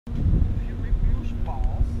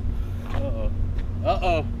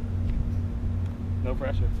Uh-oh. No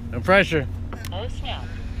pressure. No pressure. Oh snap.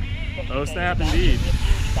 Oh snap indeed.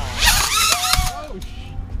 Oh,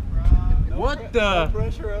 what the? No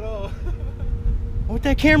pressure at all. What'd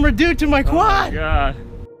that camera do to my quad? Oh my God.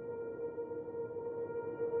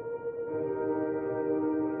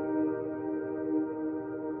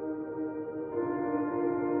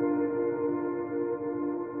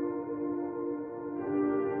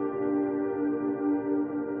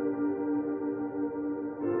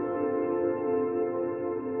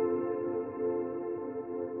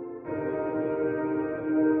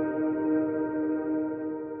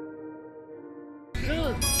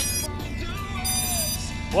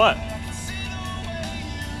 What?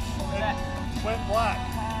 It went black.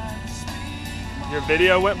 Your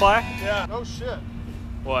video went black? Yeah. Oh shit.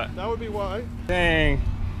 What? That would be why. Dang.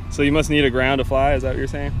 So you must need a ground to fly, is that what you're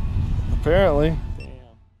saying? Apparently. Damn.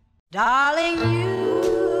 Darling, you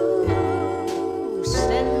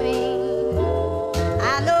send me.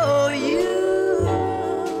 I know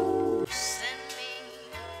you send me.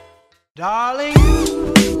 Darling, you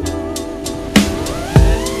send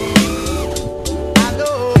me. I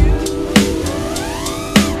know you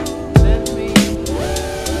send me.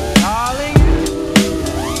 Darling, you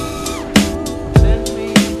send me.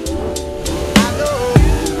 I know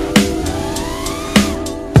you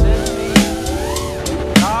send me.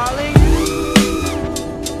 Darling, you send me. Darling, you send me. I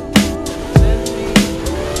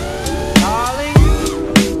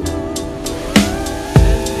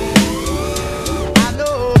know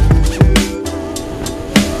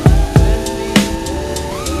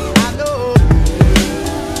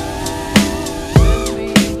you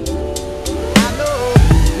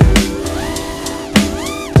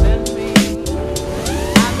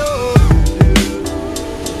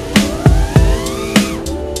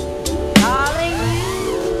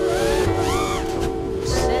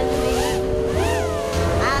send me.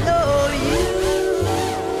 I know you send me. I know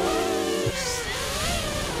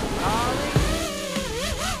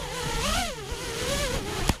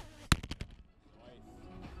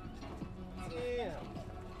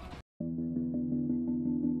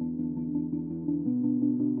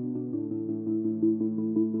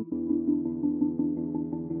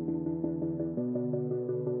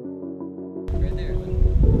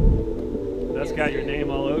That's got your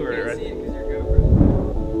name all over it, right?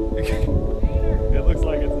 It looks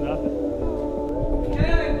like it's nothing.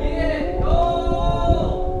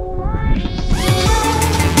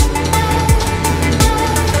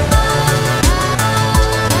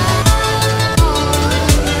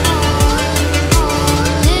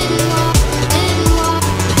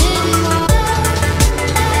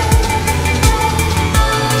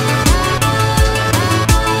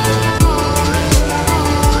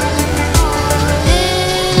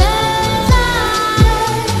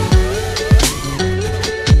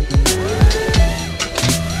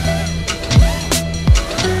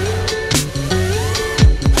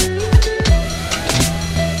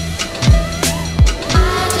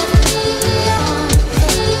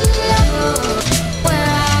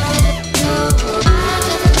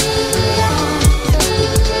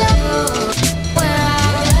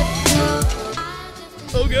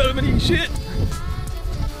 Oh God, I'm gonna eat shit.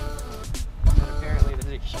 Apparently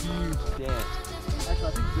there's a huge dent. Actually,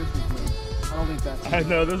 I think this is me. I don't think that's me. I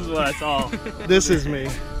know, this is what I saw. This is me.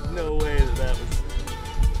 No way that was.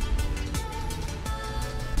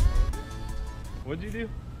 What'd you do?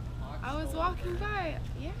 I was walking by.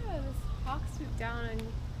 Yeah, this hawk swooped down and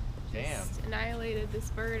just annihilated this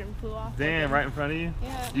bird and flew off. Damn, like right in front of you?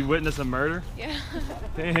 Yeah. You witnessed a murder? Yeah.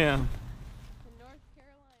 Damn. In North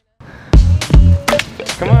Carolina.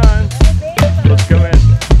 Come on. Let's go in.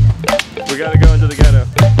 We gotta go into the ghetto.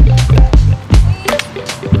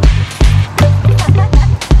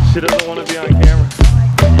 She doesn't want to be on camera.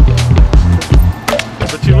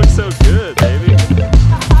 But you look so good, baby.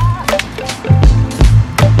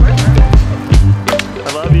 I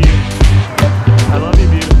love you. I love you,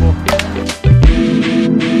 beautiful.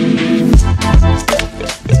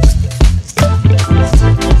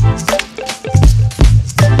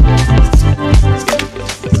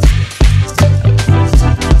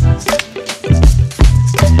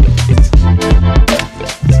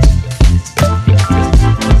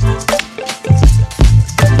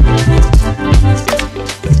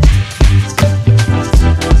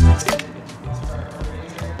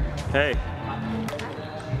 Hey,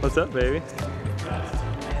 what's up, baby?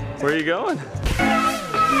 Where are you going?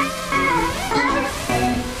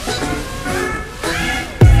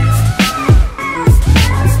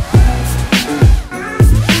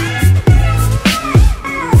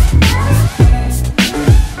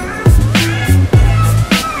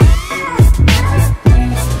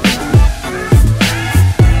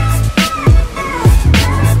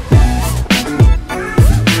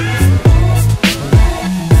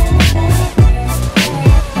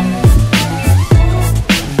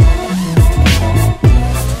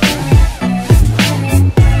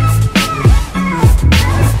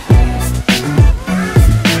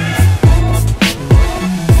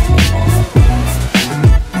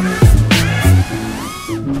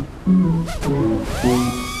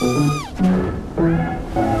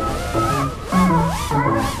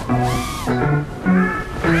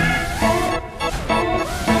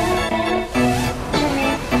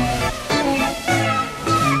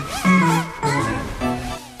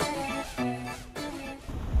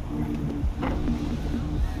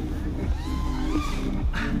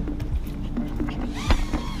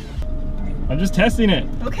 just testing it.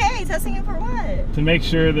 Okay, testing it for what? To make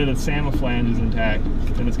sure that its SAMA flange is intact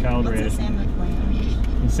and it's calibrated. What's a SAMA flange?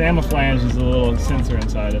 The SAMA flange is a little sensor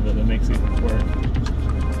inside of it that makes it work.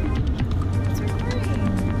 It's recording.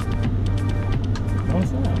 No,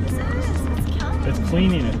 it's not. It says it's counting. It's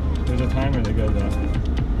cleaning it. There's a timer that goes off.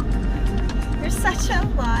 You're such a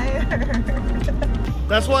liar.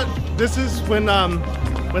 That's what this is when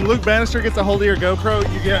Luke Bannister gets a hold of your GoPro,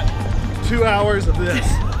 you get 2 hours of this.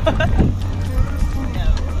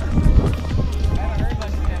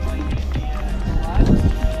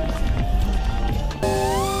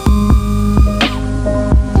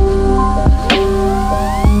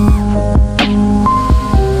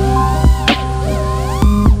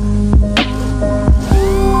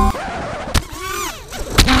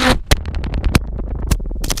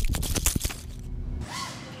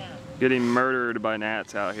 Getting murdered by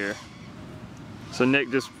gnats out here. So Nick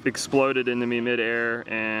just exploded into me mid-air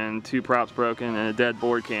and 2 props broken and a dead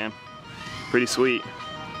board cam. Pretty sweet.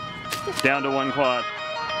 Down to 1 quad.